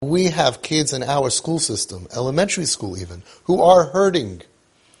We have kids in our school system, elementary school even, who are hurting.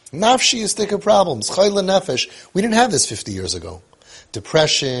 Nafshiyistic problems, chayla nefesh. We didn't have this 50 years ago.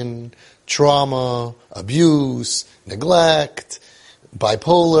 Depression, trauma, abuse, neglect,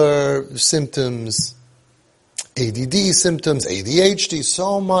 bipolar symptoms, ADD symptoms, ADHD,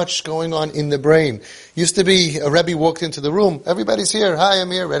 so much going on in the brain. Used to be, a Rebbe walked into the room, everybody's here, hi,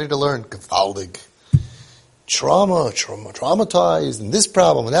 I'm here, ready to learn. Gewaldig. Traumatized, and this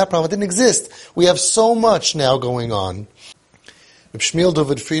problem and that problem, it didn't exist. We have so much now going on. Reb Shmuel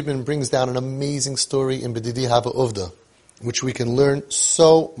David Friedman brings down an amazing story in B'didi Hava Uvda, which we can learn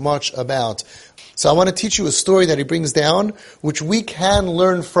so much about. So I want to teach you a story that he brings down, which we can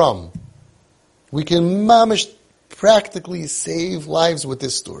learn from. We can mamish practically save lives with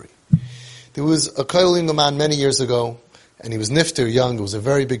this story. There was a koheling man many years ago, and he was nifter, young. It was a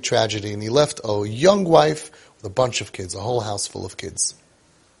very big tragedy, and he left a young wife with a bunch of kids, a whole house full of kids.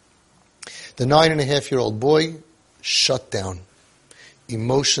 The 9.5-year-old boy shut down,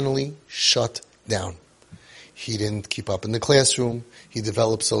 emotionally shut down. He didn't keep up in the classroom. He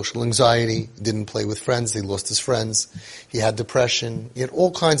developed social anxiety. He didn't play with friends. He lost his friends. He had depression. He had all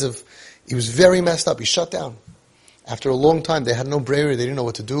kinds of... He was very messed up. He shut down. After a long time, they had no bravery. They didn't know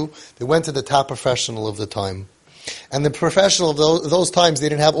what to do. They went to the top professional of the time. And the professional of those times, they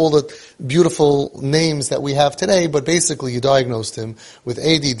didn't have all the beautiful names that we have today, but basically you diagnosed him with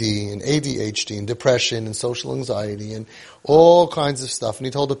ADD and ADHD and depression and social anxiety and all kinds of stuff. And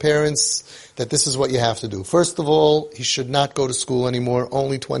he told the parents that this is what you have to do. First of all, he should not go to school anymore,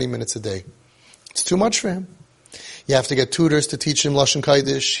 only 20 minutes a day. It's too much for him. You have to get tutors to teach him Lashon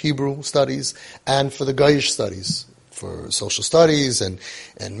Kodesh, Hebrew studies, and for the Goyish studies, for social studies and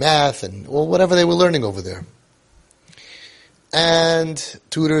math and whatever they were learning over there. And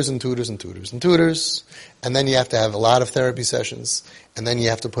tutors and tutors and tutors and tutors. And then you have to have a lot of therapy sessions. And then you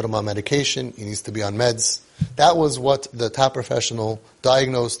have to put him on medication. He needs to be on meds. That was what the top professional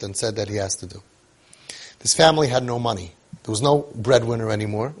diagnosed and said that he has to do. This family had no money. There was no breadwinner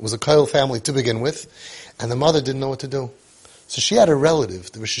anymore. It was a Koil family to begin with. And the mother didn't know what to do. So she had a relative,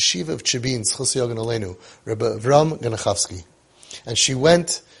 the Rosh Hashiva of Tshibeen, HaRav Avraham Ganochovsky. And she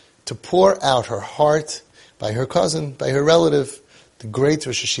went to pour out her heart by her cousin, by her relative, the great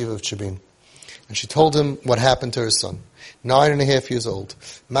Rosh Hashiva of Tshibeen. And she told him what happened to her son. 9.5 years old,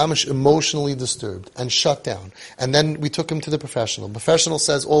 mamish emotionally disturbed and shut down. And then we took him to the professional. The professional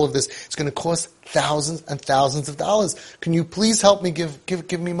says all of this is going to cost thousands and thousands of dollars. Can you please help me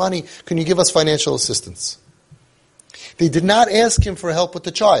give me money? Can you give us financial assistance? They did not ask him for help with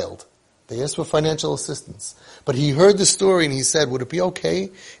the child. They asked for financial assistance. But he heard the story and he said, would it be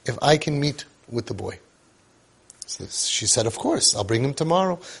okay if I can meet with the boy? So she said, of course, I'll bring him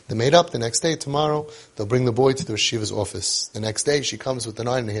tomorrow. They made up the next day, tomorrow. They'll bring the boy to the Rosh Hashiva's office. The next day, she comes with the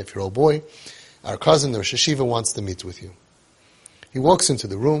 9.5-year-old boy. Our cousin, the Rosh Hashiva, wants to meet with you. He walks into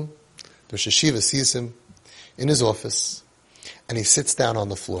the room. The Rosh Hashiva sees him in his office, and he sits down on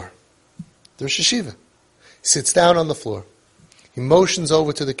the floor. The Rosh Hashiva sits down on the floor. He motions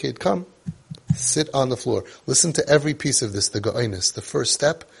over to the kid, come, sit on the floor. Listen to every piece of this, the ga'inus. The first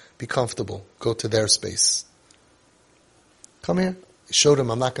step, be comfortable. Go to their space. Come here. He showed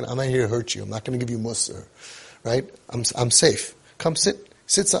him, I'm not here to hurt you. I'm not going to give you musr. Right? I'm safe. Come sit.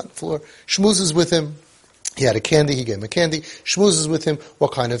 Sits on the floor. Schmoozes with him. He had a candy. He gave him a candy. Schmoozes with him.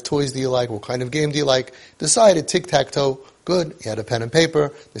 What kind of toys do you like? What kind of game do you like? Decided tic-tac-toe. Good. He had a pen and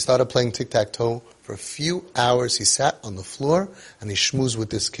paper. They started playing tic-tac-toe. For a few hours, he sat on the floor and he schmoozed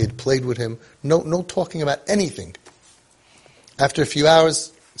with this kid, played with him. No talking about anything. After a few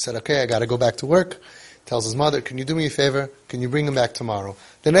hours, he said, okay, I got to go back to work. Tells his mother, can you do me a favor? Can you bring him back tomorrow?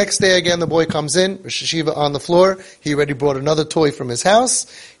 The next day again, the boy comes in, Rosh Hashiva on the floor. He already brought another toy from his house.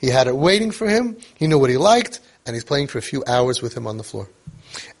 He had it waiting for him. He knew what he liked, and he's playing for a few hours with him on the floor.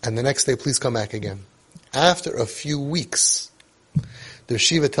 And the next day, please come back again. After a few weeks, the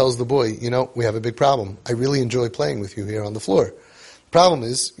Shiva tells the boy, we have a big problem. I really enjoy playing with you here on the floor. Problem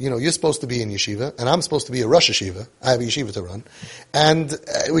is, you're supposed to be in yeshiva, and I'm supposed to be a Rosh Yeshiva. I have a yeshiva to run. And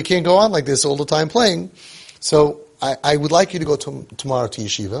we can't go on like this all the time playing. So I would like you to go tomorrow to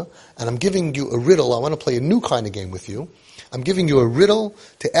yeshiva, and I'm giving you a riddle. I want to play a new kind of game with you. I'm giving you a riddle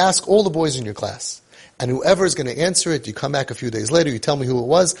to ask all the boys in your class. And whoever is going to answer it, you come back a few days later, you tell me who it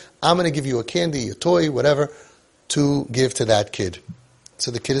was, I'm going to give you a candy, a toy, whatever, to give to that kid.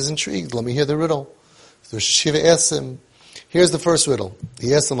 So the kid is intrigued. Let me hear the riddle. So Rosh Hashiva asks him, here's the first riddle.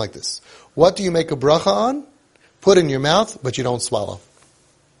 He asks him like this. What do you make a bracha on? Put in your mouth, but you don't swallow.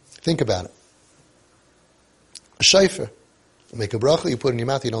 Think about it. A shayfer. Make a bracha, you put it in your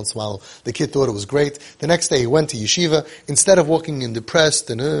mouth, you don't swallow. The kid thought it was great. The next day he went to yeshiva. Instead of walking in depressed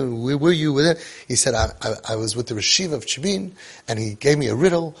and, where were you with it? He said, I was with the Yeshiva of Tshibeen, and he gave me a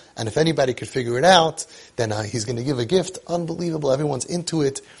riddle, and if anybody could figure it out, then he's going to give a gift. Unbelievable, everyone's into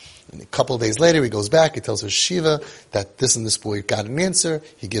it. And a couple of days later, he goes back, he tells his Shiva that this and this boy got an answer.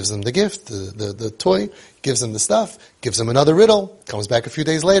 He gives him the gift, the toy, gives him the stuff, gives him another riddle, comes back a few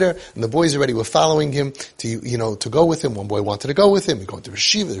days later, and the boys already were following him to go with him. One boy wanted to go with him. He go to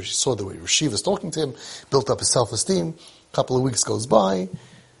Shiva. He saw the way Shiva was talking to him, built up his self-esteem. A couple of weeks goes by,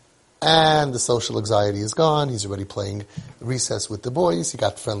 and the social anxiety is gone. He's already playing recess with the boys. He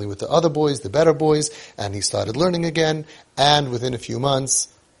got friendly with the other boys, the better boys, and he started learning again. And within a few months,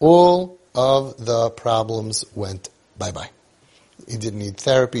 all of the problems went bye-bye. He didn't need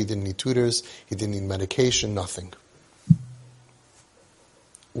therapy, he didn't need tutors, he didn't need medication, nothing.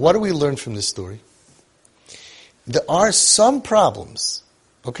 What do we learn from this story? There are some problems,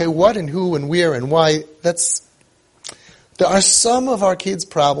 okay, what and who and where and why, there are some of our kids'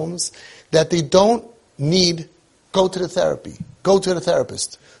 problems that they don't need, go to the therapy, go to the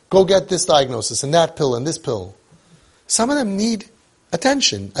therapist, go get this diagnosis and that pill and this pill. Some of them need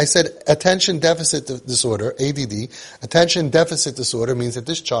attention. I said attention deficit disorder, ADD. Attention deficit disorder means that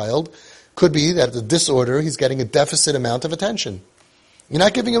this child could be that the disorder, he's getting a deficit amount of attention. You're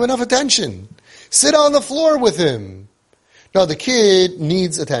not giving him enough attention. Sit on the floor with him. No, the kid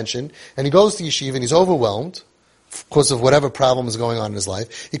needs attention, and he goes to yeshiva and he's overwhelmed because of whatever problem is going on in his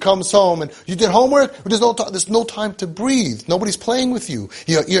life. He comes home and, you did homework? There's no time to breathe. Nobody's playing with you.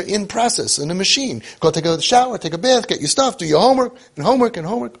 You're in process, in a machine. Go take a shower, take a bath, get your stuff, do your homework, and homework, and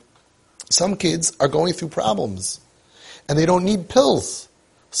homework. Some kids are going through problems, and they don't need pills.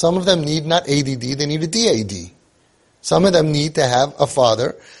 Some of them need not ADD, they need a DAD. Some of them need to have a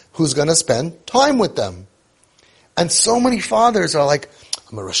father who's going to spend time with them. And so many fathers are like,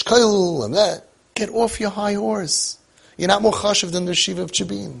 I'm a Rosh Kollel, I'm that. Get off your high horse. You're not more chashuv than the Yeshiva of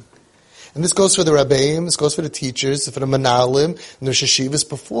Tshibeen. And this goes for the Rabbeim, this goes for the teachers, for the Manalim, and the Sheshivas.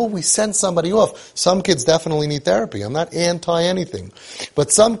 Before we send somebody off, some kids definitely need therapy. I'm not anti-anything.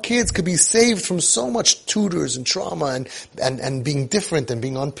 But some kids could be saved from so much tutors and trauma and being different and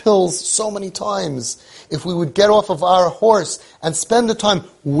being on pills so many times. If we would get off of our horse and spend the time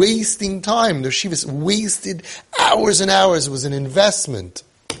wasting time. The Sheshivas wasted hours and hours. It was an investment.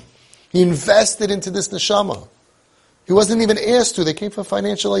 He invested into this neshama. He wasn't even asked to. They came for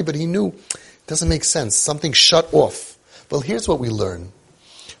financial aid, but he knew it doesn't make sense. Something shut off. Well, here's what we learn.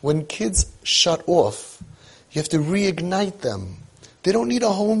 When kids shut off, you have to reignite them. They don't need a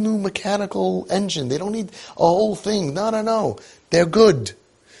whole new mechanical engine. They don't need a whole thing. No. They're good.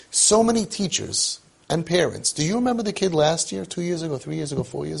 So many teachers and parents. Do you remember the kid last year, 2 years ago, 3 years ago,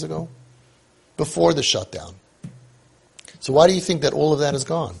 4 years ago? Before the shutdown. So why do you think that all of that is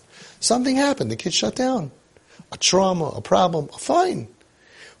gone? Something happened. The kid shut down. A trauma, a problem, fine.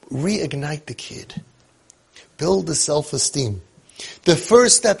 Reignite the kid. Build the self-esteem. The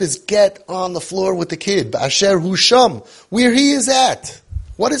first step is get on the floor with the kid. Ba'asher hu sham, where he is at.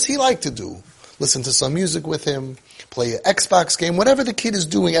 What does he like to do? Listen to some music with him, play an Xbox game, whatever the kid is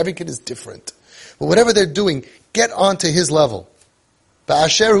doing, every kid is different. But whatever they're doing, get onto his level.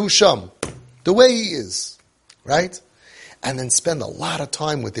 Ba'asher hu sham, the way he is. Right? And then spend a lot of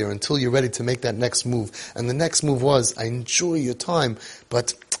time with there until you're ready to make that next move. And the next move was, I enjoy your time,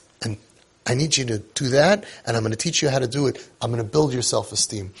 but I need you to do that, and I'm going to teach you how to do it. I'm going to build your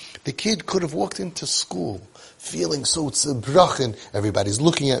self-esteem. The kid could have walked into school feeling so tzebrachen. Everybody's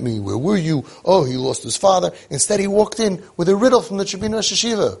looking at me. Where were you? Oh, he lost his father. Instead, he walked in with a riddle from the Tshibeen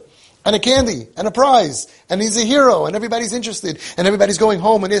R and a candy and a prize, and he's a hero, and everybody's interested, and everybody's going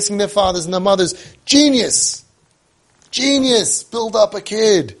home and asking their fathers and their mothers. Genius! Genius! Build up a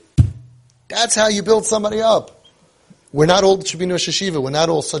kid. That's how you build somebody up. We're not all Tshibeen R, we're not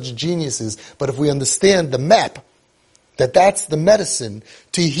all such geniuses, but if we understand the map, that's the medicine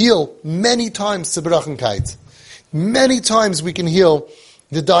to heal many times Tzebrachenkeit. Many times we can heal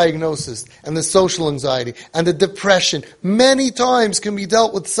the diagnosis and the social anxiety and the depression. Many times can be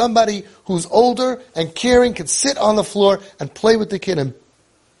dealt with somebody who's older and caring, can sit on the floor and play with the kid and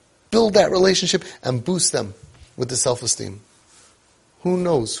build that relationship and boost them with the self-esteem. Who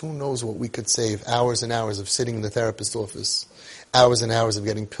knows what we could save? Hours and hours of sitting in the therapist's office. Hours and hours of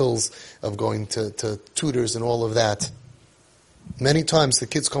getting pills, of going to tutors and all of that. Many times the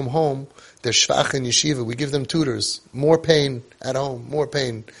kids come home, they're shvach in yeshiva, we give them tutors. More pain at home, more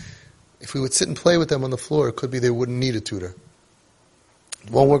pain. If we would sit and play with them on the floor, it could be they wouldn't need a tutor.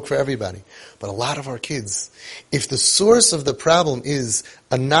 It won't work for everybody. But a lot of our kids, if the source of the problem is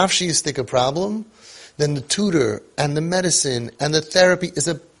a nafshiistic problem, then the tutor and the medicine and the therapy is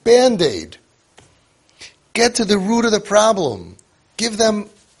a Band-Aid. Get to the root of the problem. Give them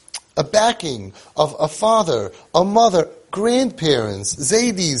a backing of a father, a mother, grandparents.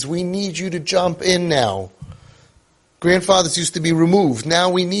 Zaydis, we need you to jump in now. Grandfathers used to be removed. Now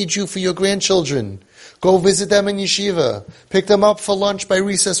we need you for your grandchildren. Go visit them in yeshiva. Pick them up for lunch by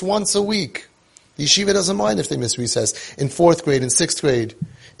recess once a week. Yeshiva doesn't mind if they miss recess in 4th grade, in 6th grade.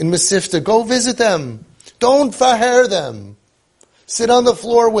 In Masifta, go visit them. Don't faher them. Sit on the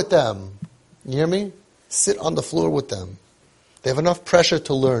floor with them. You hear me? Sit on the floor with them. They have enough pressure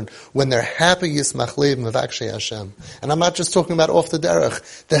to learn. When they're happy, Yismach Lev Mevakshei Hashem. And I'm not just talking about off the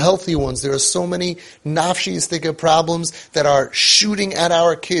derech. The healthy ones. There are so many nafshiistic problems that are shooting at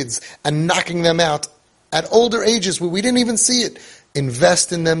our kids and knocking them out at older ages where we didn't even see it.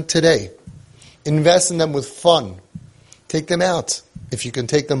 Invest in them today. Invest in them with fun. Take them out. If you can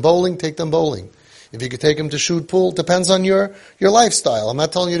take them bowling, take them bowling. If you can take them to shoot pool, depends on your lifestyle. I'm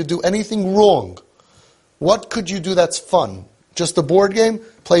not telling you to do anything wrong. What could you do that's fun? Just a board game?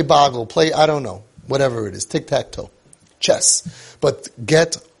 Play Boggle, play, I don't know, whatever it is, tic-tac-toe, chess. But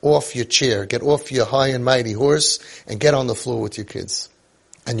get off your chair, get off your high and mighty horse, and get on the floor with your kids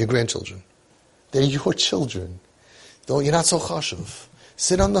and your grandchildren. They're your children. You're not so chashuv.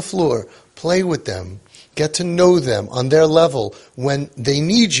 Sit on the floor, play with them, get to know them on their level. When they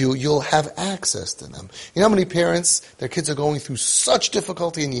need you, you'll have access to them. You know how many parents, their kids are going through such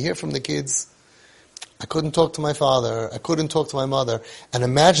difficulty, and you hear from the kids, I couldn't talk to my father, I couldn't talk to my mother, and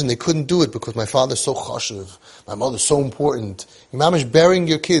imagine they couldn't do it because my father's so chashuv, my mother's so important. You're mamish burying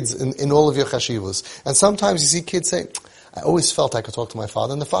your kids in all of your chashivos. And sometimes you see kids say, I always felt I could talk to my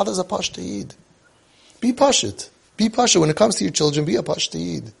father, and the father's a pashta. Be pashut. Be pashut. When it comes to your children, be a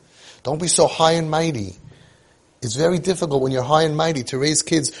pashta. Don't be so high and mighty. It's very difficult when you're high and mighty to raise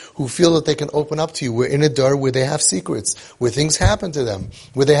kids who feel that they can open up to you. We're in a dar where they have secrets, where things happen to them,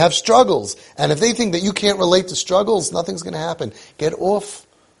 where they have struggles. And if they think that you can't relate to struggles, nothing's going to happen. Get off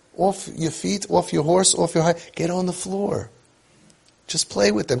your feet, off your horse, off your high. Get on the floor. Just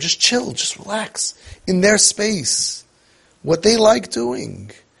play with them. Just chill. Just relax in their space. What they like doing.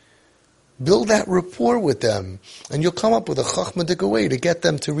 Build that rapport with them. And you'll come up with a chachmadik way to get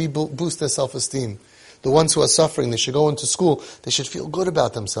them to boost their self-esteem. The ones who are suffering, they should go into school. They should feel good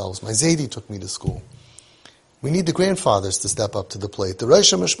about themselves. My Zaidi took me to school. We need the grandfathers to step up to the plate. The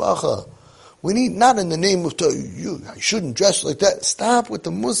Rosh HaMishpacha. We need, not in the name of, you shouldn't dress like that. Stop with the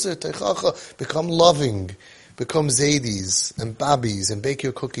Musar, Teichacha. Become loving. Become Zaidis and Babis and bake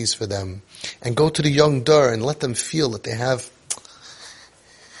your cookies for them. And go to the young dar and let them feel that they have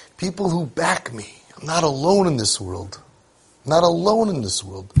people who back me. I'm not alone in this world. Not alone in this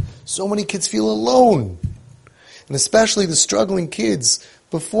world. So many kids feel alone. And especially the struggling kids,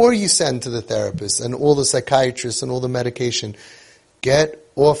 before you send to the therapist and all the psychiatrists and all the medication, get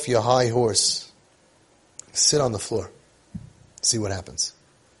off your high horse. Sit on the floor. See what happens.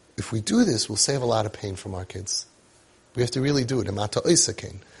 If we do this, we'll save a lot of pain from our kids. We have to really do it. You'll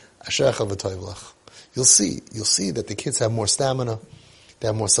see that the kids have more stamina, they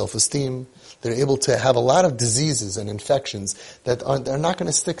have more self-esteem, they're able to have a lot of diseases and infections that they're not going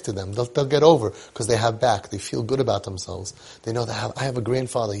to stick to them. They'll get over because they have back. They feel good about themselves. They know that I have a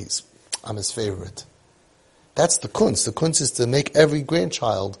grandfather, I'm his favorite. That's the kunst. The kunst is to make every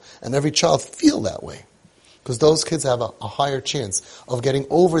grandchild and every child feel that way. Because those kids have a higher chance of getting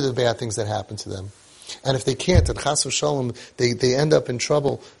over the bad things that happen to them. And if they can't, and chas v'shalom, they end up in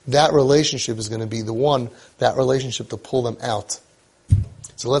trouble, that relationship is going to be that relationship to pull them out.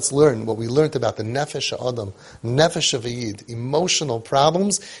 So let's learn what we learned about the nefesh ha'adam, nefesh ha'vayid. Emotional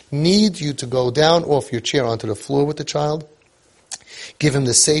problems need you to go down off your chair onto the floor with the child. Give him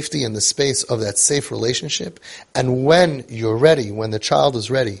the safety and the space of that safe relationship. And when you're ready, when the child is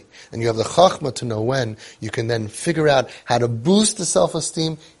ready, and you have the chachma to know when, you can then figure out how to boost the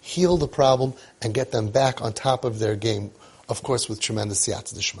self-esteem, heal the problem, and get them back on top of their game. Of course, with tremendous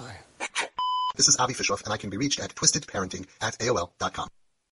siyata d'shmaya. This is Avi Fishoff, and I can be reached at twistedparenting@aol.com.